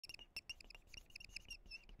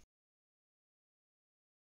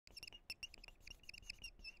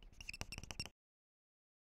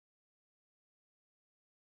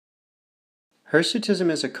Hirsutism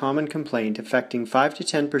is a common complaint affecting 5 to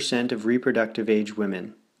 10% of reproductive age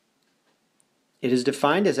women. It is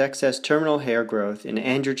defined as excess terminal hair growth in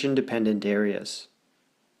androgen-dependent areas.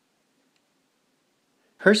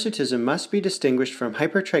 Hirsutism must be distinguished from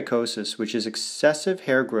hypertrichosis, which is excessive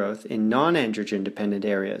hair growth in non-androgen-dependent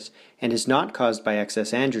areas and is not caused by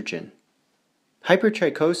excess androgen.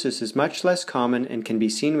 Hypertrichosis is much less common and can be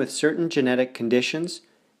seen with certain genetic conditions,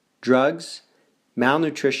 drugs,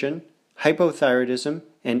 malnutrition, hypothyroidism,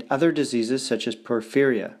 and other diseases such as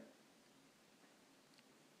porphyria.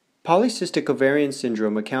 Polycystic ovarian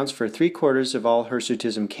syndrome accounts for 3/4 of all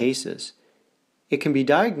hirsutism cases. It can be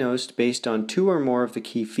diagnosed based on 2 or more of the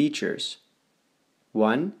key features.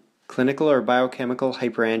 1. Clinical or biochemical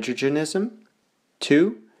hyperandrogenism.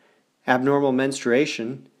 2. Abnormal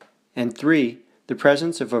menstruation. And 3. The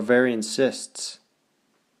presence of ovarian cysts.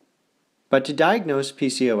 But to diagnose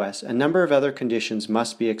PCOS, a number of other conditions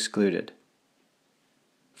must be excluded.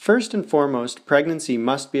 First and foremost, pregnancy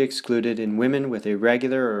must be excluded in women with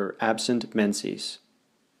irregular or absent menses.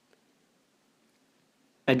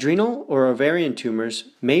 Adrenal or ovarian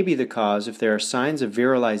tumors may be the cause if there are signs of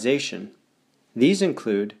virilization. These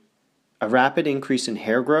include a rapid increase in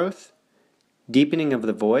hair growth, deepening of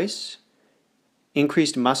the voice,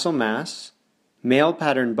 increased muscle mass, male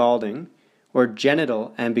pattern balding, or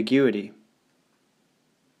genital ambiguity.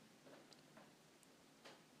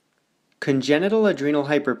 Congenital adrenal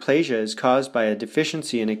hyperplasia is caused by a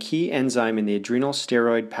deficiency in a key enzyme in the adrenal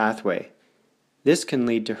steroid pathway. This can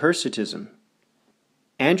lead to hirsutism.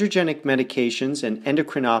 Androgenic medications and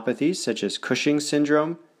endocrinopathies such as Cushing's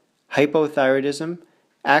syndrome, hypothyroidism,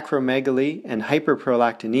 acromegaly, and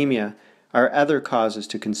hyperprolactinemia are other causes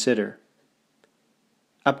to consider.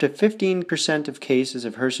 Up to 15% of cases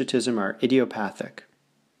of hirsutism are idiopathic.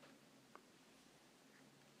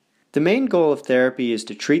 The main goal of therapy is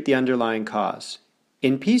to treat the underlying cause.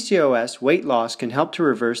 In PCOS, weight loss can help to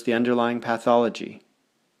reverse the underlying pathology.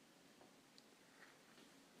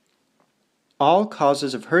 All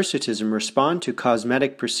causes of hirsutism respond to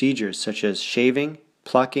cosmetic procedures such as shaving,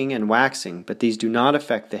 plucking, and waxing, but these do not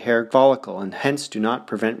affect the hair follicle and hence do not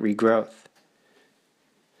prevent regrowth.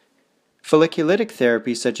 Folliculitic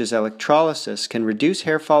therapy such as electrolysis can reduce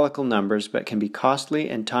hair follicle numbers but can be costly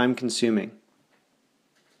and time-consuming.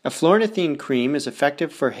 A fluorinathene cream is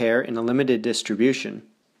effective for hair in a limited distribution.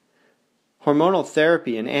 Hormonal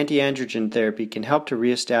therapy and anti-androgen therapy can help to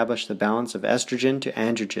reestablish the balance of estrogen to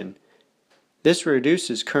androgen. This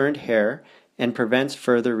reduces current hair and prevents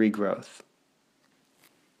further regrowth.